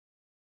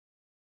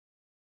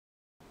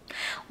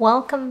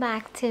Welcome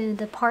back to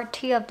the part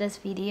 2 of this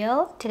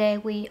video. Today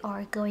we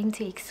are going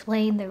to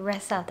explain the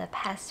rest of the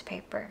past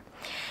paper.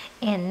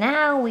 And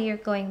now we are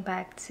going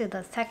back to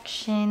the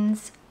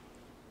sections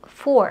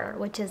 4,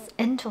 which is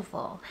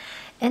interval.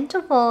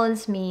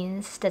 Intervals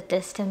means the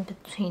distance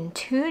between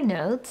two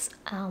notes.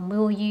 We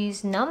will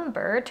use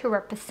number to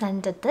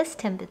represent the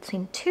distance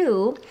between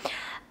two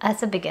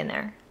as a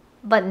beginner.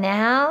 But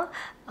now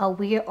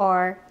we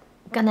are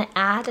gonna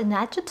add an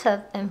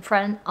adjective in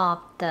front of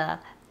the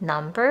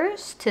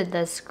numbers to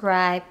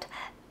describe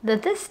the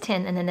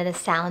distance and then the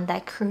sound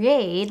that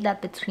create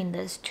that between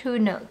those two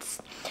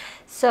notes.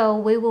 So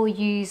we will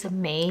use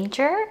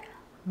major,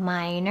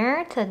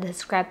 minor to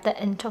describe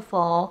the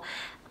interval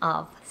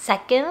of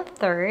second,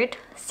 third,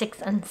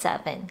 sixth, and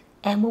seventh.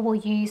 And we will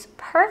use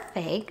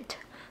perfect,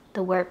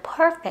 the word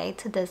perfect,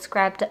 to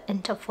describe the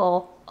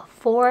interval of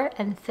fourth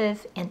and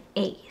fifth and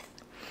eighth.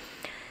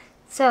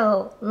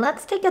 So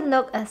let's take a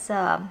look at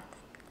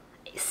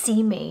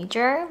C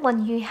major.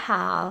 When you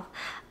have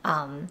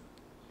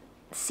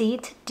C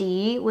to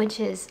D, which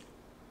is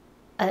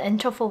an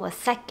interval of a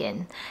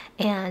second,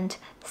 and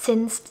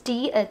since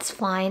D is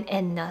flying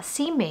in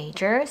C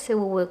major, so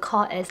we will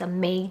call it as a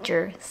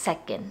major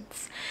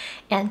seconds.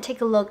 And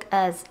take a look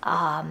as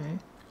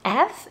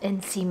F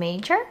in C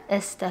major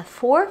is the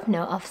fourth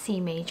note of C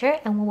major,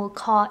 and we will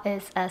call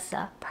it as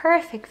a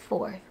perfect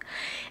fourth.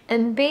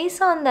 And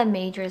based on the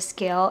major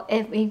scale,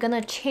 if we're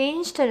gonna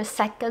change to the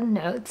second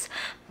notes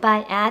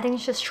by adding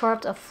just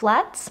sharp or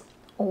flats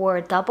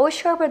or double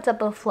sharp or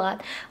double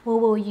flat, we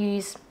will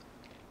use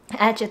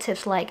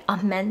adjectives like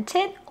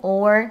augmented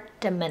or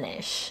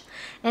diminish.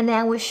 And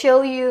then we'll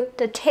show you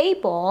the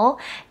table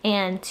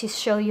and to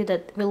show you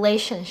the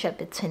relationship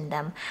between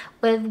them.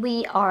 If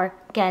we are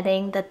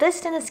getting the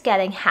distance is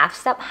getting half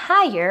step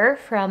higher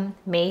from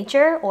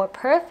major or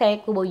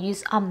perfect, we will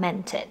use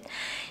augmented.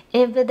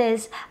 If it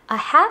is a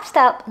half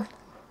step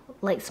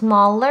like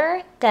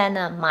smaller than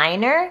a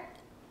minor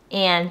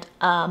and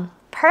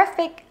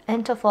perfect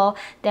interval,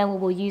 then we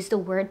will use the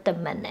word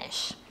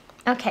diminish.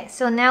 Okay,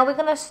 so now we're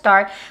gonna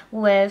start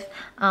with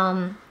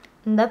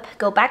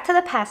go back to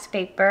the past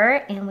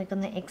paper, and we're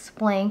gonna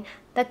explain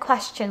the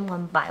question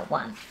one by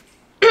one.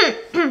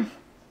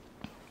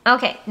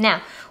 Okay,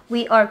 now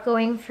we are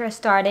going for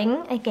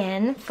starting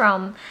again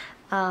from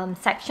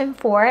section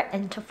 4,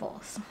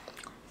 intervals.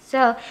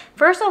 So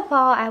first of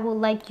all, I would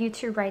like you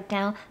to write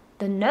down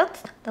the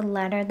notes, the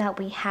letter that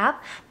we have.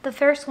 The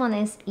first one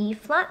is E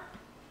flat.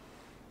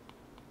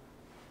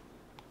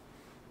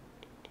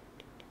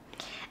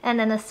 And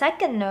then the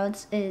second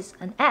note is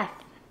an F.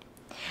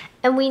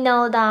 And we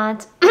know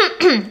that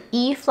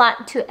E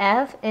flat to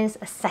F is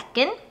a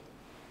second.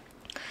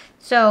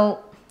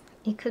 So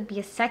it could be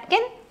a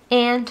second.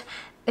 And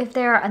if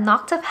they're an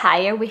octave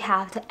higher, we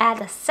have to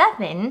add a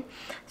 7.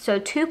 So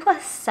 2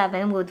 plus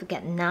 7 would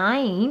get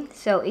 9.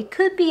 So it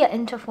could be an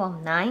interval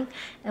of 9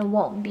 and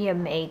won't be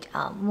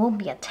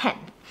a 10.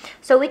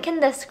 So we can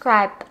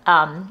describe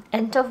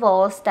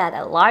intervals that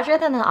are larger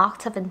than an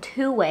octave in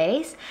two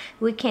ways.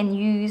 We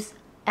can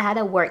add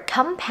a word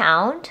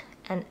compound,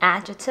 an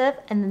adjective,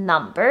 and a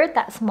number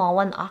that's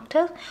smaller than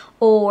octave,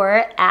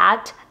 or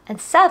add a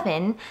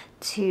 7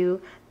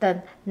 to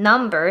the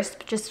numbers,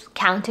 just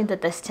counting the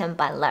distance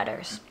by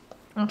letters.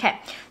 Okay,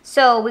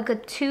 so we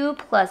got 2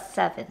 plus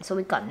 7, so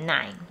we got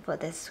 9 for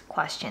this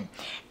question.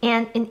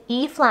 And in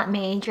E flat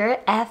major,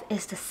 F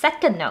is the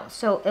second note,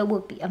 so it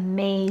would be a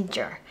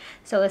major.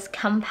 So it's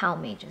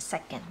compound major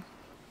second.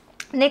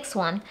 Next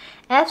one,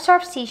 F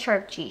sharp, C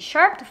sharp, G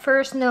sharp. The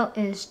first note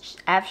is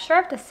F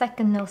sharp, the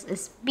second note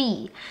is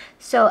B.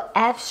 So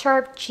F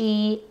sharp,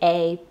 G,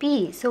 A,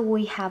 B. So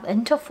we have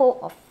interval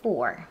of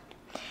 4.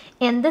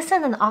 And this is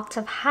an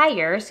octave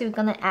higher, so we're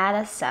gonna add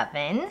a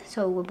 7,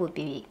 so it would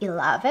be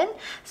 11.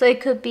 So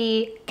it could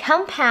be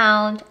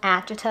compound,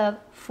 adjective,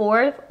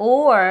 fourth,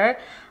 or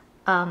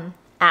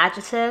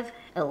adjective,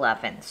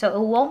 11. So it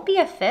won't be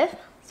a fifth.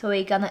 So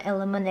we're gonna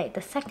eliminate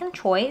the second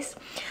choice.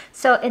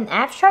 So in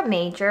F sharp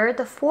major,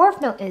 the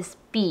fourth note is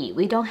B.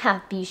 We don't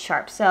have B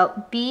sharp.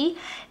 So B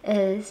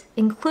is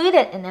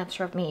included in F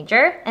sharp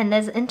major. And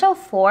there's interval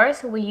 4,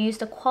 so we use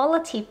the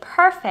quality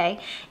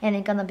perfect, and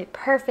it's gonna be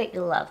perfect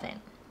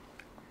 11.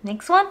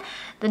 Next one,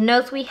 the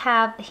notes we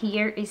have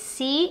here is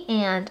C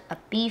and a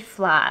B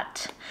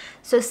flat.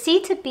 So C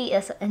to B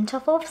is an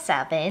interval of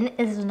 7.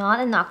 It's not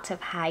an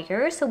octave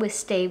higher, so we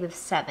stay with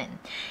 7.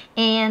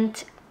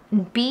 And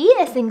B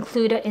is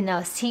included in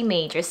our C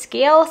major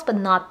scales, but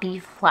not B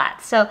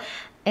flat. So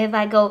if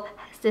I go,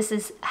 this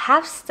is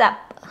half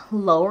step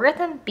lower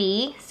than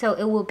B, so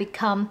it will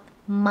become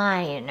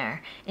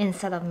minor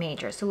instead of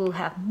major. So we'll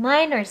have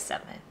minor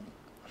 7.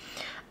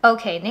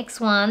 Okay, next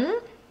one.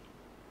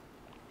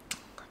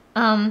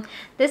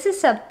 This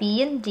is a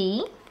B and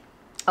D.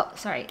 Oh,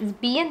 sorry, it's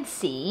B and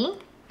C.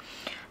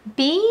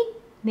 B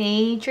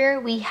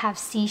major, we have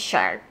C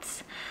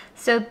sharps.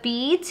 So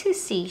B to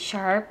C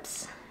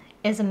sharps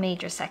is a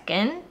major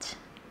second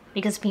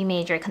because B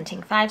major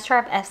contains 5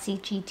 sharp, F, C,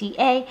 G, D,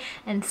 A,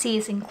 and C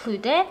is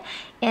included.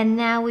 And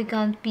now we're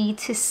going B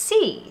to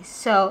C,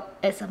 so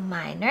it's a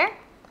minor.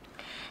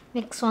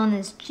 Next one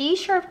is G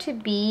sharp to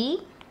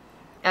B.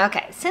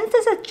 Okay, since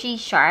this is G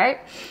sharp,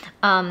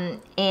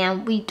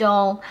 and we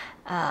don't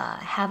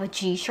have a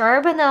G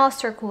sharp and now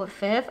circle with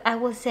fifth, I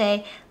will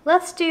say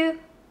let's do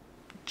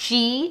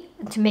G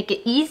to make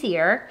it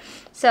easier.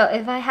 So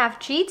if I have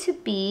G to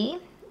B,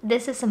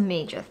 this is a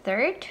major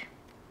third,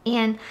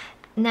 and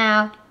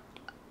now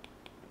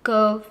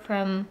go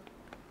from,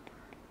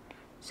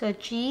 so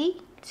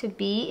G to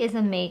B is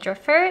a major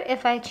third.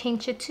 If I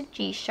change it to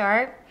G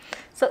sharp,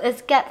 so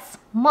it gets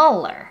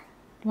smaller.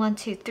 1,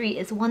 2, 3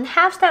 is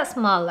 1/2 step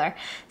smaller.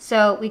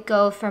 So we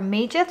go from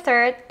major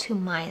third to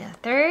minor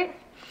third.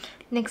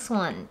 Next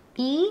one,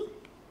 E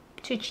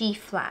to G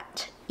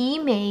flat. E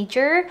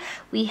major,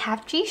 we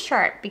have G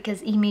sharp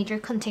because E major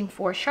contains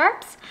 4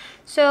 sharps.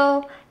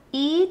 So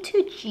E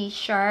to G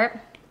sharp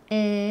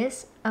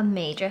is a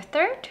major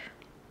third.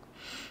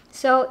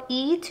 So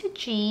E to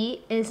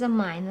G is a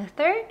minor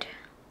third.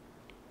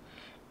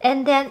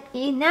 And then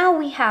E, now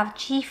we have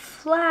G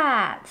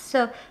flat.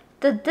 So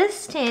the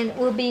distance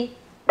will be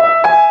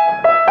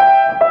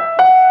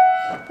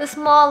the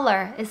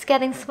smaller. It's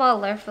getting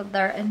smaller for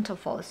their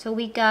interval. So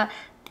we got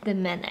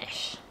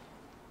diminish.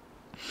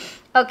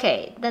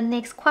 Okay, the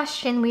next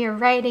question, we are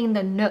writing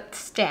the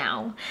notes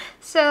down.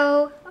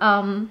 So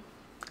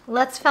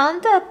let's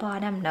find the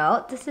bottom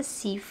note. This is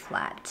C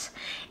flat.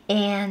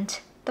 And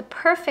the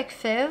perfect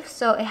fifth,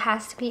 so it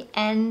has to be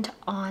end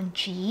on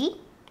G.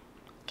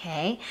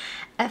 Okay,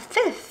 a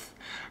fifth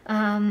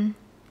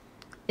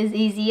is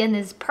easy and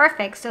is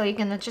perfect, so you're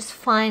gonna just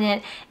find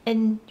it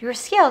in your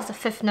scales, the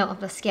fifth note of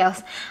the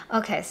scales.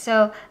 Okay,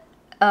 so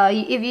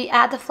if you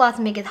add the flat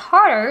to make it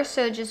harder,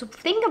 so just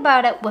think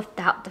about it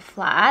without the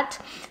flat.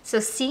 So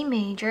C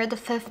major, the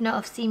fifth note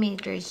of C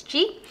major is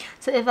G.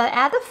 So if I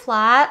add the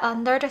flat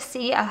under the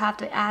C, I have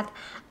to add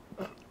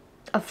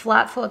a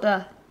flat for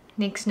the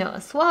next note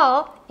as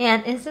well.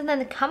 And it's in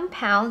a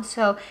compound,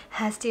 so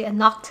has to be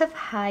an octave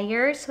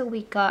higher, so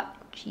we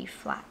got G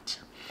flat.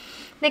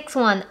 Next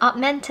one,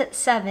 augmented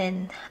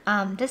 7.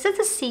 This is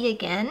a C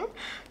again.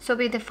 So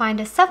we define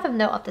the seventh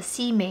note of the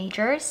C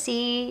major,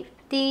 C,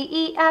 D,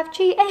 E, F,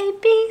 G, A,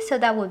 B. So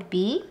that would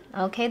be,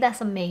 okay,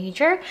 that's a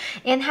major.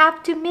 And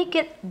have to make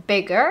it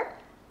bigger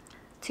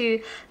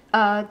to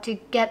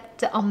get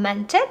the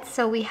augmented.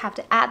 So we have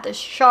to add the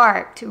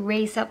sharp to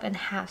raise up and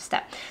half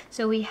step.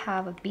 So we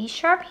have a B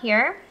sharp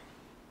here.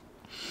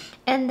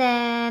 And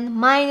then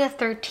minor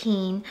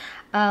 13,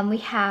 we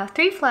have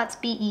 3 flats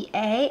B, E,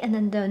 A, and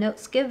then the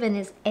notes given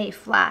is A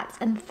flats.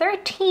 And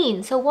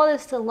 13, so what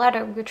is the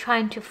letter we're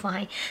trying to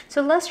find?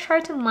 So let's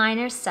try to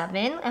minor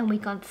 7, and we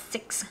got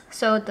 6.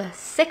 So the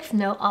sixth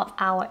note of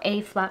our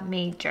A flat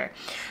major.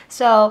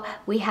 So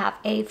we have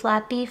A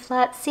flat, B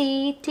flat,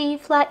 C, D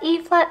flat, E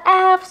flat,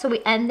 F. So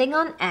we're ending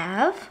on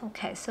F.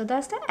 Okay, so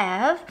that's the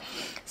F.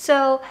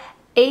 So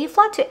A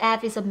flat to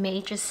F is a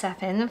major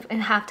 7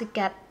 and have to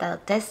get the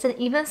distance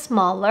even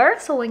smaller.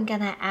 So we're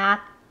gonna add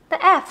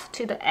the F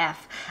to the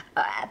F,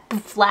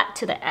 flat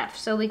to the F.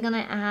 So we're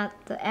gonna add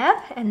the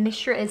F and make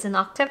sure it's an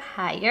octave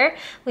higher.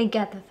 We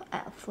get the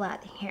F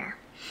flat here.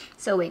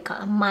 So we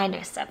got a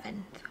minor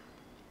 7.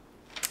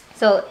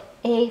 So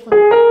A flat,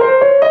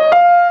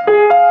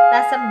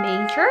 that's a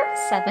major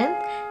 7.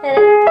 And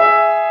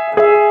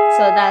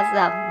so that's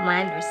a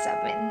minor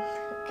 7.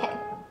 Okay.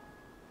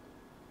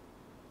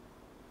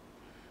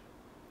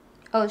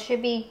 Oh, it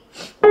should be,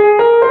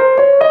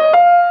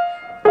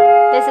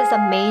 this is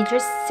a major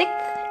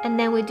 6th, and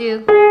then we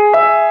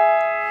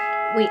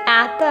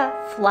add the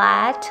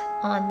flat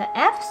on the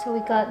F, so we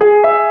got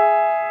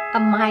a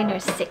minor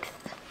 6th.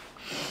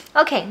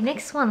 Okay,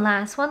 next one,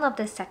 last one of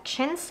the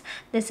sections.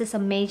 This is a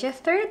major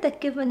third. The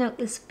given note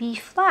is B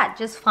flat.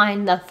 Just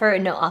find the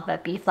third note of a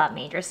B flat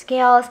major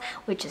scales,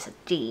 which is a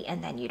D,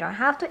 and then you don't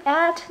have to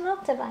add an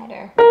octave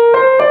either.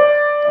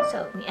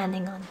 So we're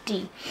ending on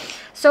D.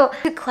 So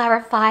to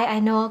clarify, I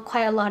know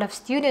quite a lot of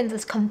students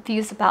is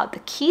confused about the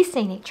key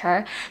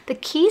signature. The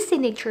key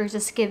signatures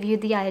just give you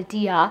the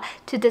idea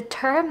to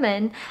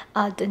determine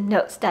the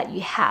notes that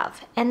you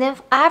have. And then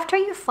after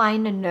you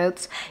find the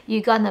notes,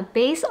 you're gonna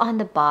base on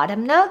the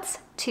bottom notes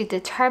to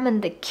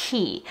determine the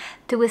key.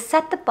 To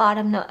set the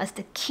bottom note as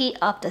the key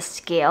of the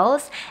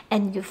scales,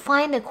 and you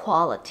find the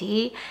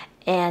quality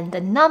and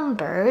the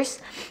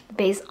numbers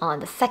based on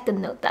the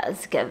second note that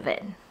is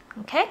given.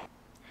 Okay?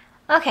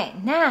 Okay,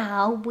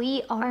 now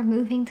we are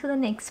moving to the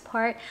next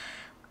part,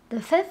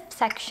 the fifth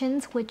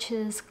sections, which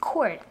is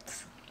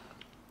chords.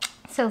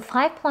 So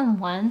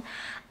 5.1,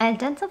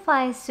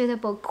 identify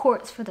suitable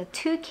chords for the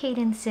 2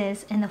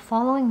 cadences in the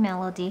following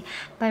melody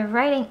by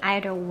writing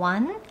either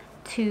 1,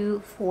 2,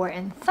 4,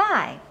 and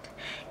 5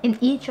 in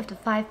each of the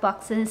 5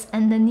 boxes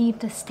underneath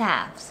the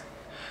staffs.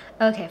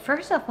 Okay,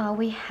 first of all,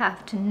 we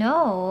have to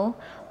know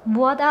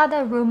what are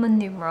the Roman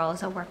numerals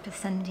that we're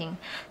representing.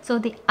 So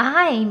the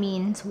I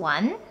means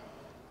 1.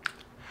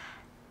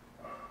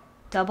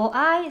 Double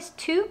I is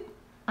 2,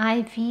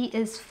 IV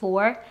is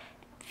 4,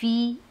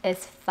 V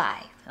is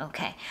 5.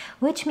 Okay,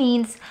 which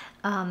means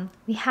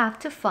we have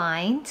to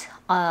find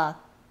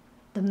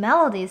the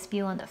melody is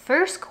built on the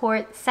first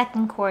chord,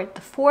 second chord,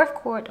 the fourth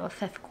chord, or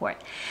fifth chord.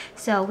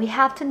 So we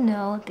have to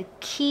know the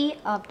key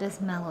of this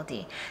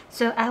melody.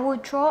 So I will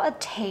draw a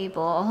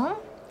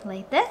table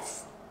like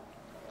this.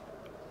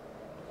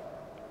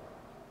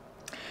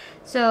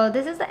 So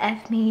this is the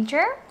F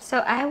major. So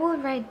I will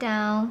write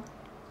down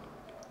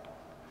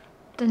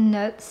the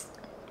notes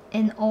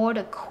in all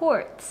the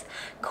chords.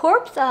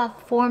 Chords are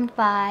formed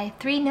by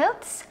 3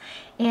 notes,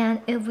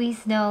 and if we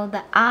know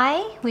the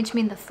I, which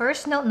means the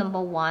first note, number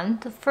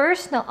 1, the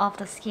first note of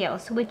the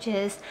scales, which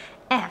is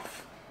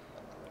F.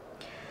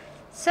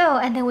 So,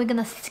 and then we're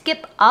gonna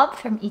skip up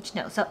from each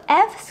note. So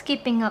F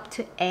skipping up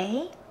to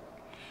A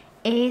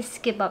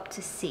skip up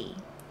to C.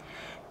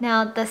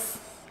 Now this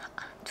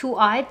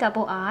 2I,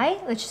 double I,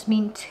 which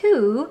means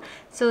 2,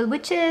 so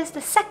which is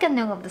the second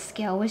note of the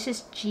scale, which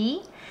is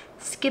G.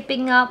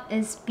 Skipping up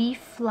is B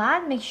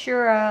flat. Make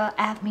sure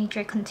F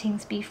major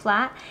contains B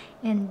flat,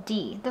 and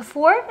D. The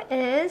fourth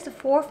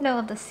note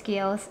of the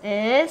scales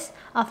is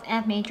of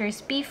F major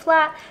is B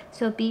flat,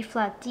 so B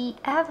flat, D,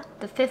 F.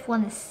 The fifth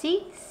one is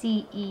C,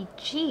 C, E,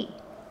 G.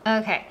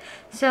 Okay,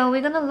 so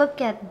we're gonna look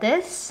at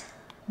this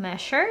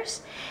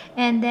measures,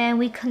 and then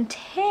we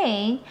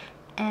contain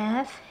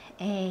F,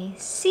 A,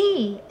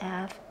 C,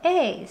 F,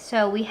 A.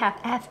 So we have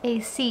F, A,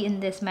 C in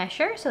this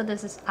measure, so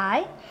this is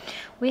I.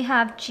 We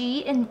have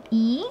G and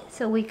E,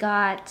 so we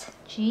got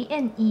G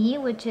and E,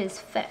 which is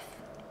fifth.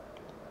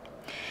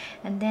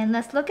 And then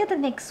let's look at the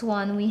next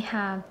one. We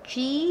have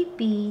G,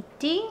 B,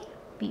 D,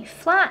 B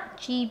flat,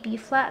 G, B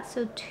flat,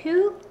 so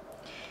 2.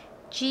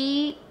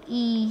 G,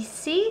 E,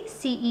 C,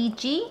 C, E,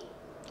 G,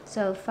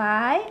 so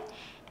 5.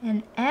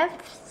 And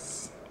F,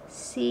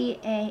 C,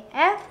 A,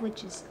 F,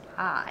 which is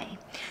I.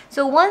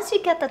 So once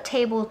you get the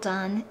table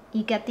done,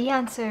 you get the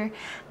answer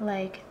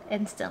like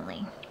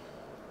instantly.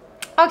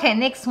 Okay,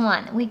 next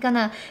one. We're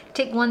gonna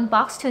take one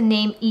box to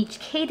name each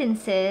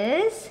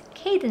cadences.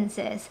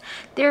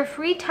 There are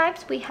 3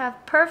 types. We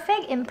have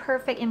perfect,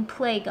 imperfect, and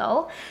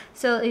plagal.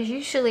 So it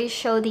usually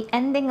shows the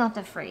ending of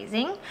the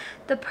phrasing.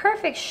 The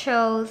perfect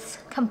shows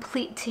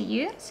complete to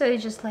you. So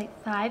it's just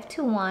like 5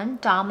 to 1,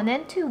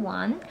 dominant to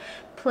 1.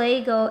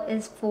 Plagal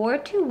is 4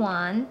 to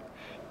 1.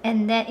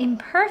 And then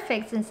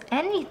imperfect is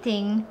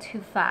anything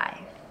to 5.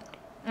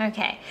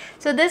 Okay,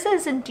 so this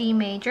is in D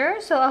major,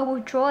 so I will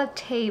draw a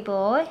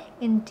table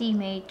in D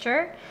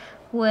major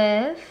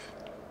with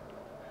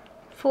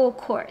 4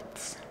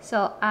 chords.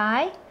 So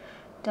I,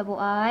 double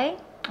I,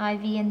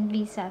 V, and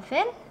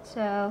V7.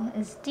 So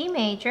it's D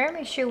major.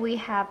 Make sure we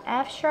have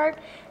F sharp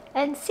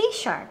and C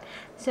sharp.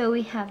 So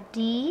we have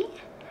D,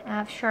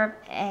 F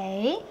sharp,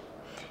 A.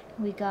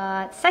 We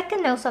got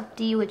second notes of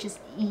D, which is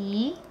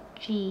E,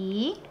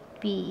 G,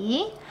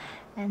 B.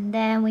 And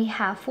then we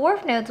have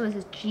fourth notes, which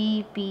is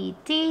G, B,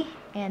 D,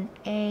 and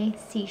A,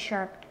 C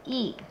sharp,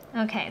 E.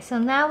 Okay, so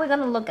now we're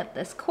gonna look at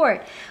this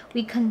chord.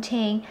 We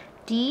contain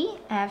D,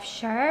 F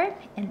sharp,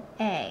 and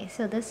A.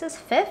 So this is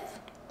fifth.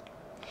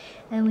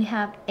 And we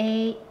have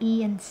A,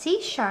 E, and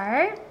C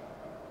sharp.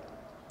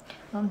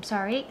 Oh, I'm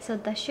sorry, so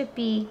that should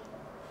be,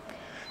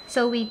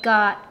 so we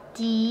got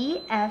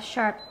D, F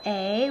sharp,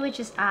 A, which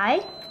is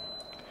I,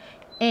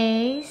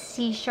 A,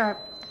 C sharp,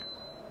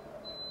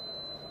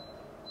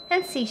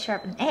 and C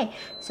sharp and A.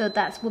 So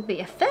that would be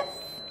a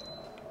fifth.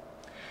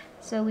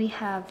 So we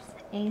have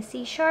A,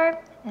 C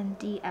sharp, and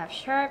D, F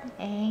sharp,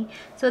 A.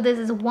 So this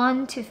is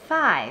 1 to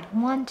 5.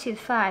 1 to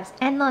 5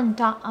 and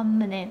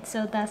non-dominant.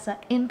 So that's an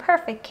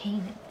imperfect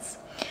cadence.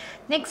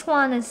 Next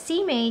one is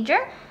C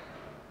major.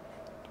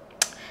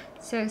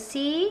 So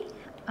C,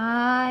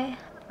 I,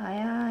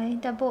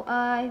 double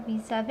I,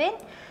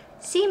 V7.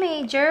 C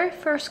major,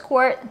 first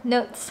chord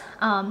notes,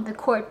 the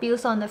chord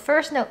builds on the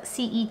first note,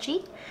 C, E,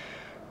 G.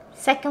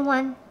 Second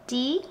one,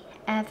 D,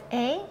 F,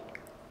 A.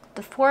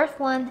 The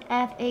fourth one,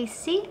 F, A,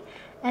 C.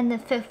 And the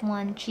fifth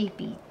one, G,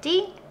 B,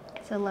 D.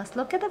 So let's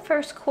look at the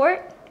first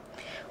chord.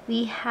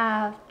 We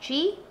have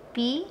G,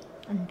 B,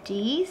 and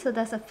D. So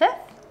that's a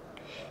fifth.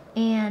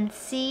 And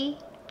C,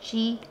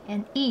 G,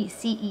 and E,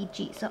 C, E,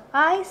 G. So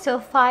I, so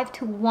 5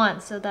 to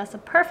 1. So that's a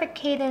perfect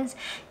cadence.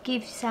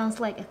 Sounds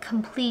like a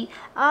complete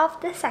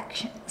of the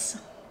sections.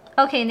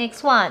 Okay,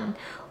 next one.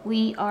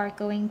 We are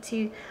going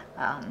to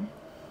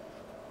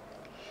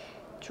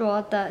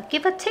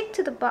give a tick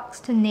to the box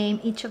to name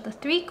each of the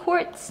 3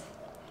 chords.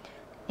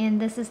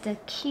 And this is the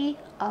key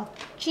of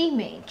G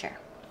major.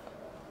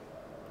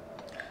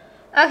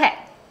 Okay.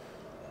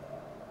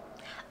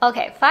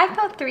 Okay,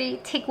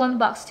 5.3, take one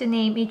box to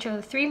name each of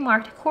the 3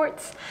 marked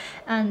chords.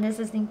 And this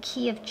is in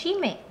key of G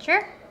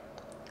major.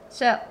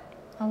 So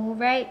I will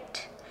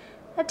write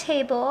a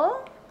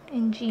table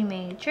in G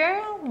major,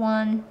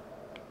 1.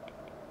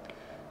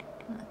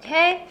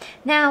 Okay,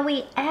 now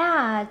we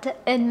add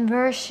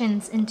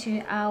inversions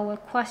into our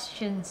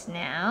questions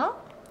now.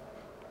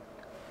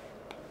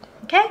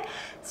 Okay,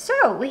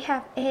 so we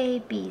have A,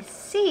 B,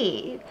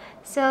 C.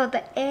 So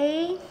the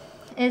A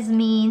is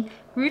mean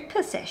root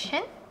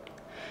position.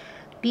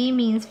 B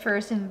means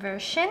first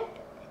inversion.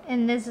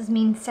 and this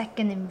means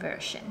second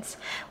inversions,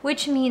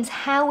 which means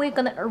how we're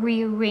going to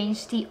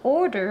rearrange the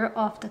order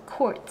of the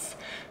chords.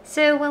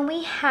 So when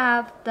we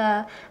have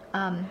the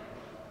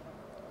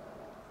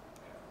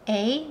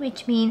A,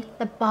 which means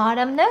the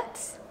bottom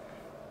notes.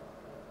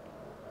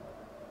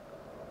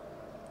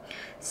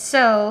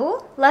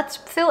 So let's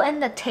fill in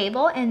the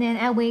table, and then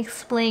I will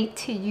explain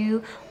to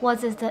you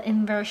what does the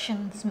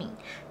inversions mean.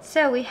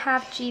 So we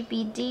have G,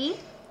 B, D,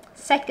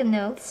 second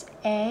notes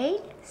A,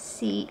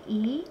 C,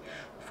 E,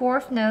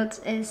 fourth note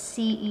is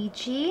C, E,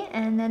 G,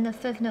 and then the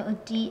fifth note is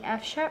D,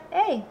 F sharp,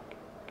 A.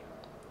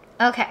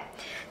 Okay,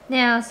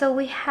 now so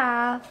we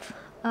have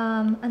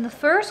on the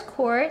first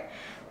chord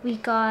we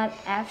got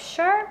F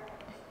sharp,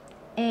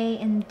 A,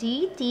 and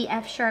D, D,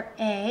 F sharp,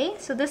 A.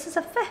 So this is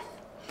a fifth.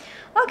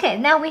 Okay,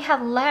 now we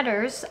have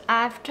letters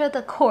after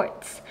the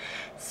chords.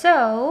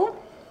 So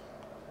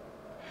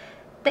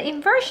the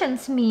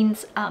inversions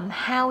means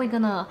how we're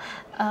gonna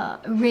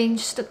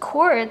arrange the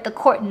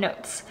chord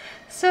notes.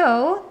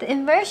 So the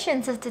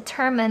inversions is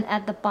determined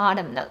at the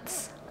bottom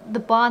notes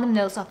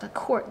of the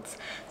chords.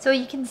 So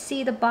you can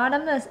see the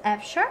bottom note is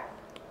F sharp.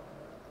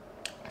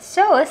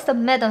 So it's the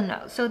middle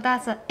note. So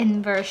that's an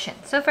inversion.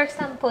 So for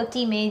example,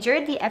 D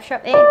major, D, F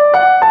sharp, A.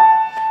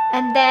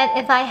 And then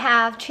if I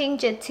have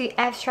changed it to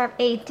F sharp,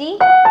 A, D.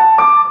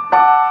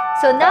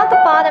 So now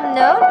the bottom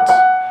note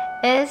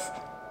is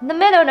the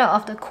middle note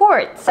of the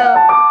chord. So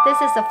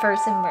this is the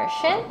first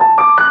inversion.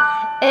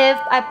 If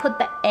I put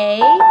the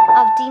A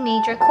of D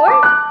major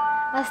chord,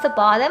 that's the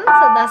bottom,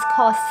 so that's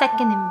called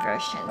second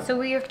inversion. So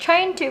we are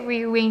trying to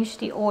rearrange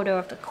the order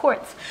of the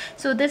chords.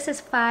 So this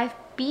is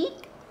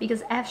 5B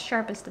because F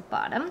sharp is the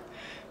bottom.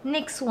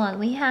 Next one,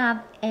 we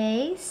have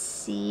A,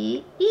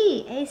 C,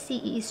 E. A,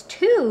 C, E is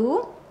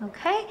 2.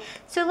 Okay,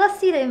 so let's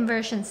see the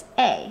inversions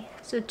A.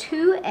 So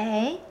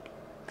 2A,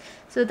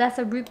 so that's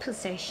a root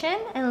position.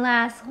 And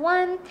last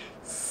one,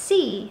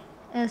 C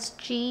is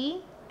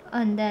G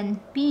and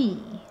then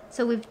B.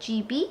 So with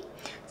GB,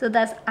 so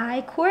that's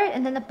I chord,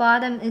 and then the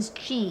bottom is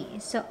G,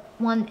 so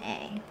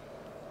 1A.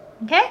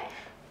 Okay,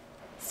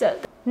 so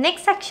the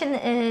next section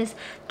is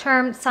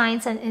term,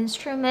 signs, and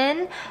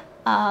instrument.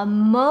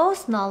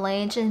 Most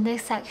knowledge in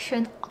this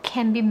section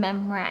can be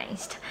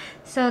memorized.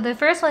 So the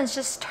first one is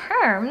just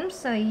terms,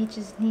 so you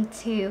just need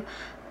to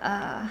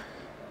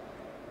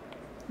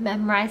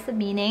memorize the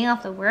meaning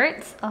of the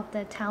words of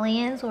the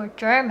Italians or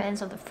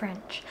Germans or the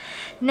French.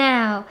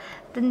 Now,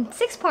 the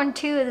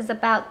 6.2 is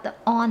about the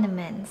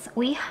ornaments.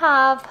 We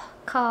have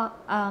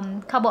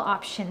couple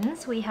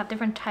options. We have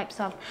different types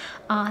of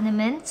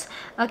ornaments.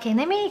 Okay,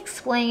 let me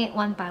explain it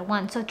one by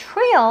one. So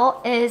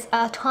trill is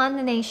a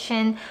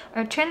tonation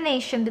or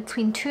termination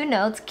between two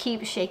notes,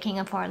 keep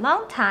shaking for a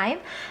long time.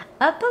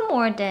 Upper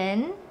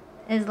mordent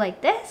is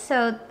like this,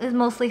 so it's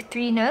mostly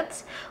 3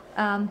 notes.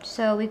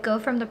 So we go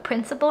from the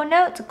principal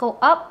note to go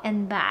up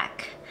and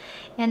back.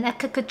 And a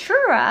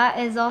cacatura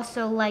is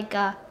also like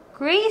a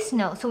grace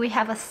note, so we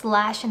have a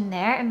slash in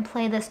there and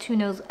play these 2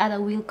 notes at a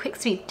real quick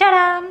speed.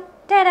 Da-dum,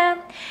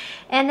 da-dum.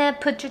 And then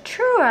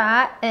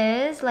putatura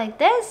is like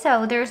this,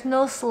 so there's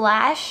no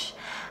slash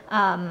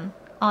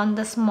on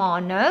the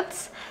small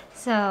notes.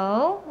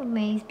 So it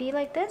may be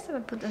like this. So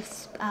we put the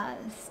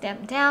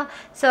stem down.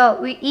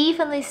 So we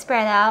evenly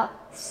spread out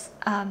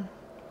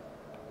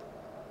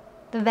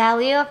the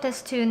value of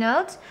these 2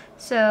 notes.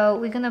 So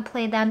we're gonna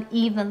play them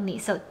evenly.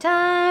 So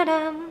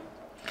da-dum.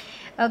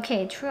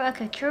 Okay, trua,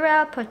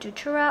 catura,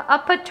 putatura,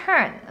 upper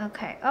turn.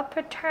 Okay,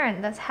 upper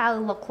turn. That's how it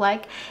look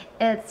like.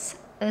 It's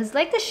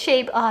like the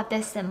shape of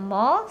this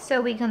symbol.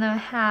 So we're gonna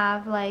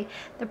have like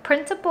the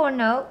principal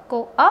note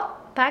go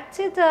up, back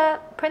to the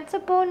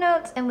principal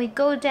notes, and we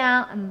go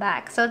down and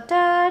back. So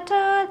da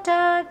da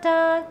da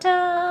da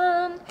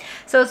da.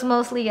 So it's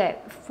mostly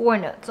like 4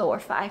 notes or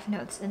 5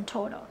 notes in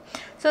total.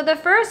 So the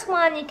first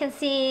one you can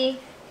see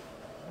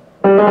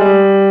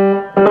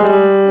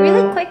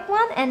really quick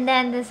one, and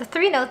then there's a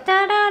 3 note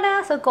da da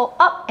da. So go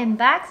up and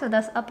back. So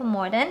that's upper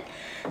mordent.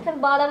 The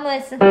bottom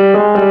is da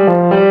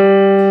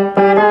da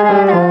da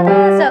da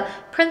da. So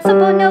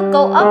principal note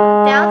go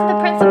up, down to the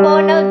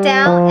principal note,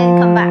 down and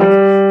come back.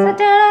 So da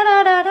da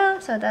da da da.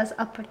 So that's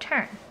upper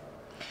turn.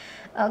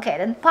 Okay,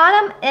 then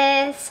bottom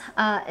is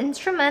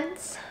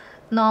instruments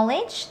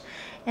knowledge.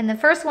 And the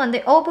first one,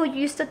 the oboe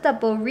used the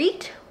double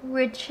reed,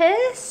 which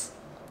is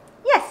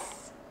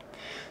yes.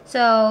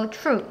 So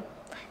true.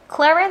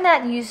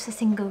 Clarinet used the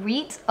single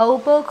reeds,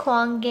 oboe,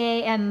 clange,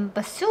 and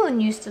bassoon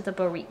used the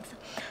double reeds.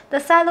 The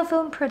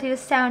xylophone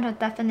produced sound of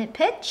definite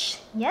pitch.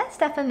 Yes,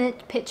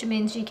 definite pitch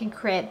means you can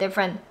create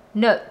different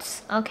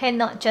notes, okay,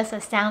 not just a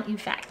sound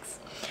effects.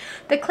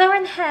 The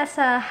clarinet has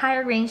a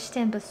higher range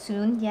than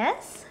bassoon.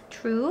 Yes,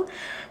 true.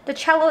 The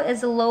cello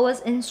is the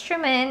lowest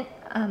instrument.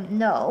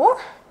 No.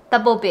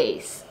 Double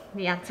bass.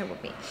 The answer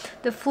would be.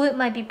 The flute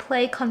might be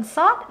played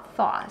consort,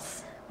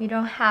 false. We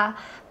don't have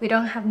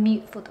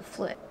mute for the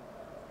flute.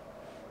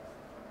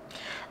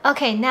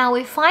 Okay, now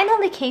we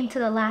finally came to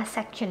the last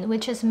section,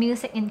 which is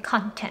music and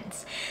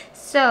contents.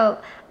 So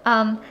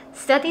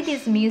study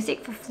this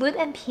music for flute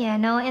and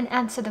piano and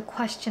answer the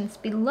questions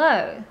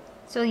below.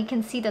 So you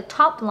can see the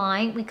top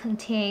line, we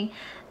contain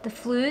the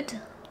flute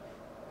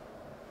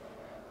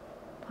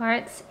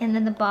parts, and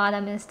then the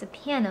bottom is the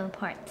piano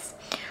parts.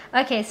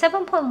 Okay,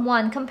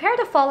 7.1, compare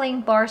the following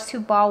bars to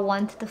bar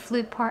 1 to the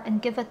flute part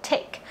and give a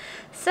tick.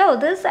 So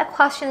this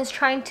question is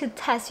trying to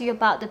test you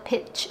about the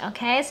pitch,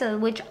 okay? So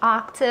which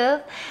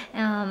octave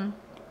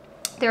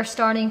they're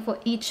starting for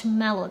each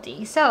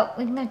melody. So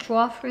we're gonna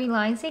draw 3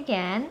 lines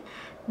again.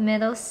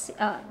 Middle C,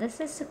 this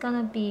is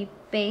gonna be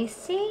bass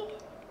C,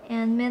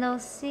 and middle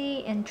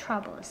C, and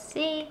treble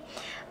C.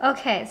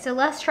 Okay, so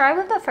let's try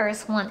with the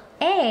first one.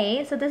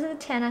 A, so this is a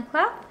tenor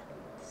clef.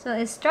 So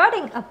it's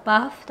starting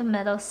above the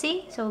middle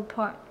C, so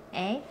part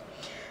A.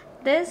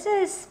 This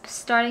is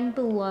starting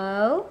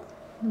below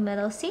the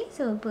middle C,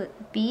 so we'll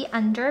put B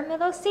under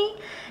middle C.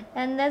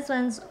 And this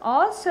one's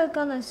also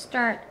gonna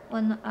start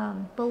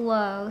on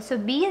below. So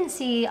B and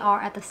C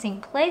are at the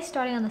same place,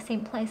 starting on the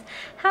same place.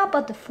 How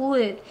about the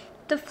flute?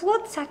 The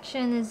flute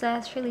section is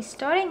actually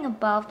starting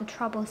above the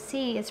treble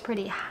C. It's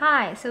pretty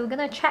high, so we're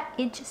gonna check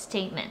each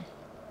statement.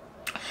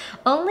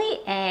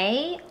 Only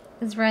A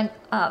is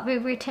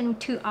written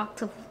 2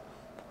 octaves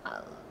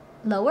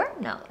lower.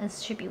 No, it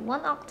should be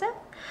 1 octave.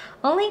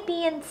 Only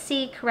B and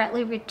C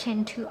correctly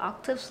written 2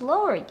 octaves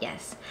lower.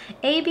 Yes.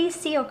 A, B,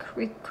 C are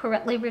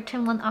correctly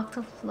written 1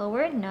 octave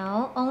lower.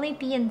 No. Only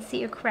B and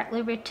C are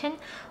correctly written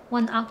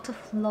 1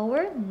 octave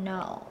lower.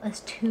 No, it's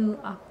 2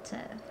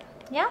 octaves.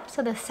 Yeah,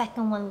 so the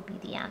second one will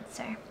be the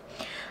answer.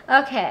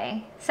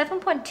 Okay,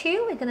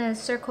 7.2, we're gonna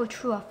circle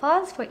true or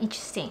false for each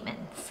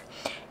statement.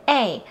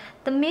 A,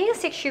 the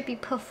music should be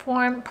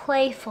performed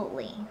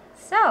playfully.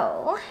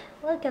 So,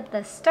 look at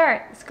the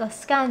start. Let's go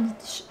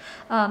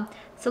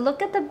so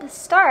look at the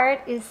start.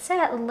 It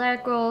said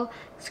allegro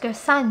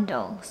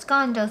scherzando.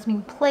 Scherzando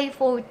means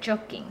playful,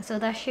 joking. So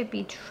that should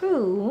be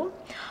true.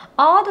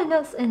 All the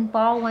notes in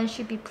bar 1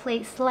 should be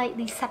played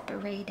slightly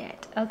separated.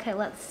 Okay,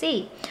 let's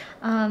see.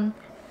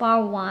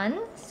 Bar 1,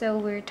 so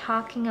we're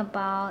talking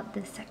about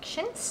the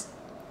sections.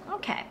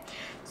 Okay,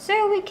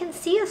 so we can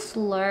see a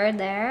slur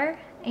there,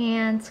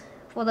 and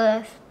for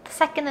the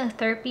second and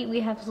third beat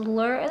we have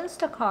slur and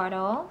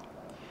staccato.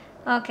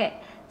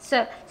 Okay,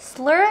 so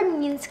slur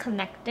means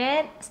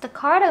connected,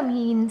 staccato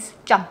means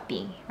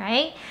jumping,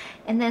 right?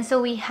 And then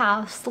so we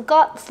have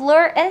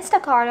slur and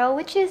staccato,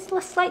 which is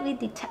slightly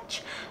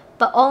detached,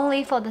 but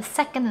only for the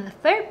second and the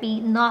third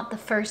beat, not the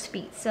first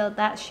beat. So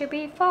that should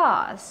be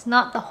false,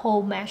 not the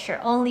whole measure,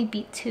 only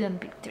beat 2 and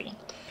beat 3.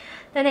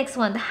 The next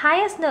one, the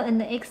highest note in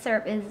the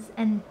excerpt is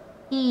an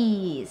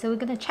E. So we're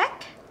gonna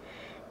check.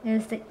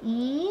 Is the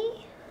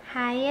E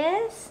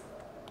highest?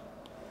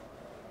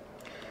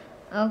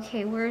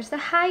 Okay, where's the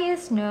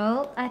highest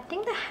note? I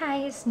think the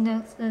highest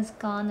note is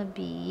gonna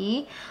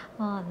be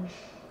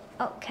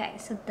okay,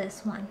 so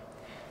this one.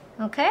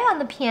 Okay, on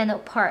the piano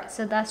part,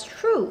 so that's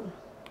true.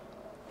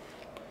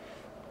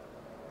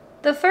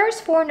 The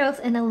first 4 notes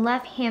in the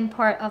left-hand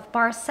part of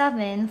bar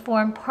 7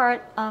 form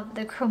part of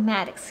the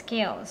chromatic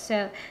scale.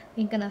 So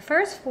we're gonna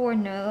first 4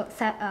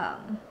 notes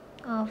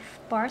of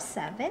bar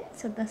 7.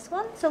 So this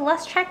one. So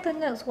let's check the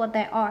notes, what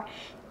they are.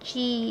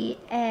 G,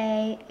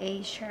 A,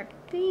 A sharp,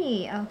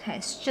 B. Okay,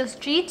 it's just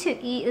G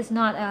to E is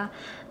not a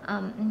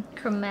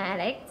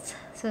chromatic.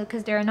 So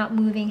because they're not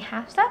moving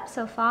half step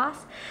so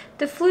fast.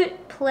 The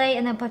flute play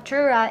in a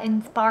bayarea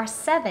in bar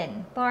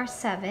 7. Bar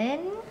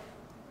 7.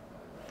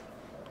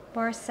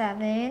 Bar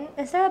 7.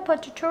 Is that a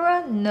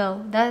partitura?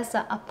 No, that's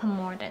an upper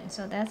modern.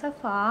 So that's a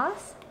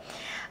false.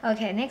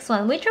 Okay, next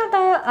one. Which of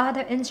the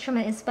other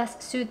instrument is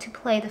best suited to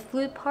play the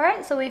flute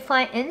part? So we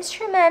find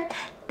instrument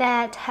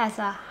that has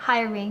a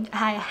high range,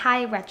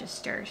 high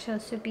register. So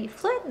it should be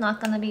flute, not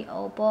gonna be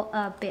oboe,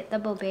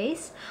 double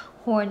bass,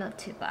 horn, or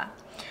tuba.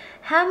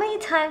 How many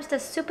times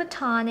does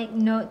supertonic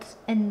notes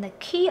in the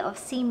key of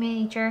C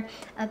major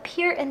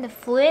appear in the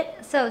flute?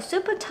 So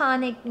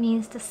supertonic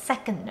means the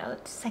second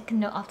note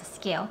of the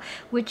scale,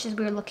 which is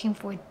we're looking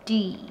for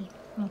D.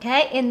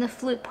 Okay, in the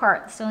flute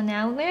part. So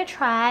now we're gonna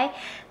try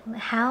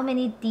how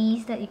many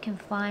D's that you can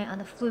find on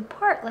the flute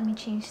part. Let me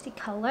change the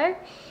color.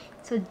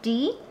 So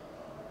D.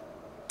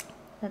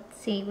 Let's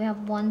see, we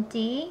have 1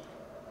 D.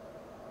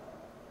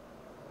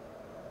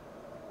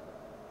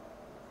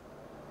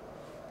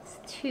 It's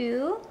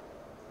 2.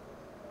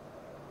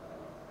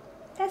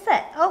 That's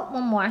it. Oh,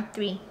 one more,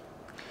 3.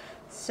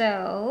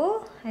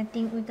 So I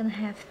think we're gonna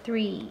have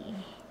 3.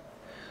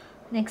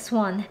 Next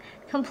one.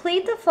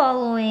 Complete the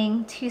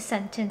following 2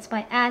 sentences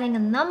by adding a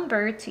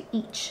number to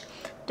each.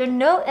 The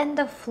note in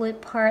the flute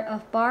part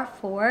of bar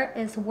 4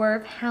 is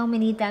worth how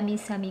many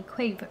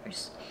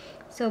demi-semi-quavers?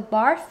 So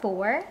bar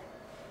 4.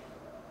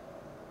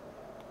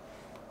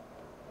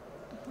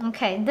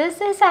 Okay, this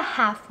is a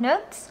half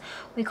note.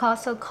 We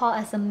also call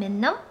as a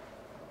minimum.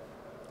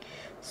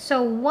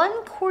 So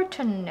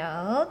 1/4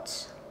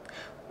 note.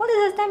 What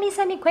is a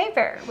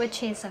demi-semi-quaver?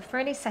 Which is a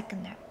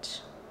 32nd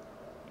note.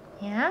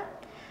 Yeah.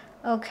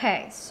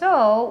 Okay,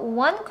 so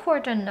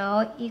 1/4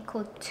 note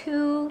equal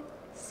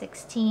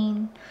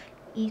 2/16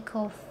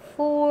 equal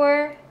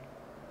 4,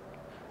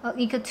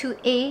 equal to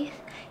 8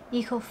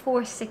 equal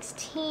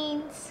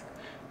 4/16,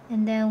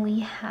 And then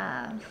we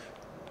have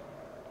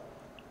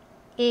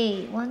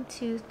A, 1,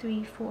 2,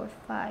 3, 4,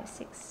 5,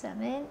 6,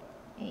 7,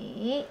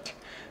 8.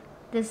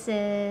 This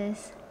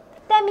is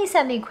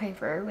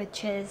demi-semiquaver,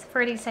 which is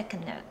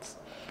 30-second notes.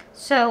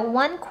 So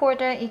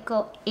 1/4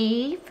 equal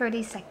A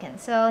 30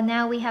 seconds. So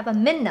now we have a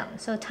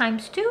mid-note. So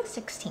times 2,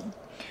 16.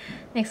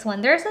 Next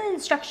one, there's an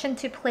instruction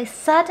to play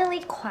suddenly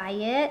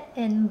quiet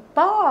in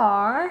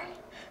bar.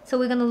 So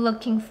we're gonna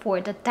looking for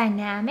the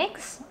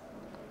dynamics.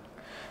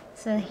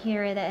 So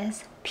here it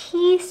is.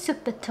 P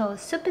subito.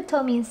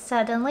 Subito means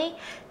suddenly.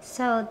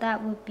 So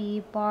that would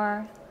be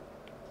bar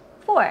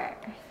 4.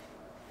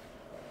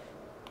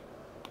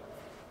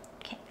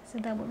 Okay, so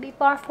that would be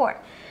bar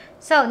 4.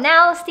 So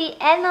now it's the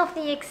end of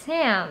the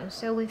exam.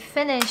 So we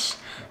finished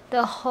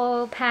the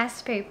whole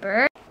past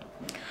paper.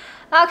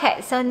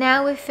 Okay, so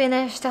now we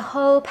finished the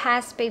whole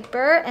past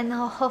paper, and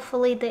now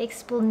hopefully the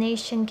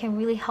explanation can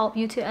really help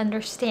you to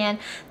understand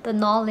the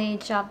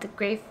knowledge of the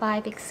grade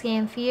 5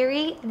 exam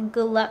theory. And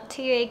good luck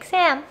to your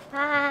exam.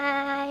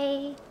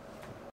 Bye!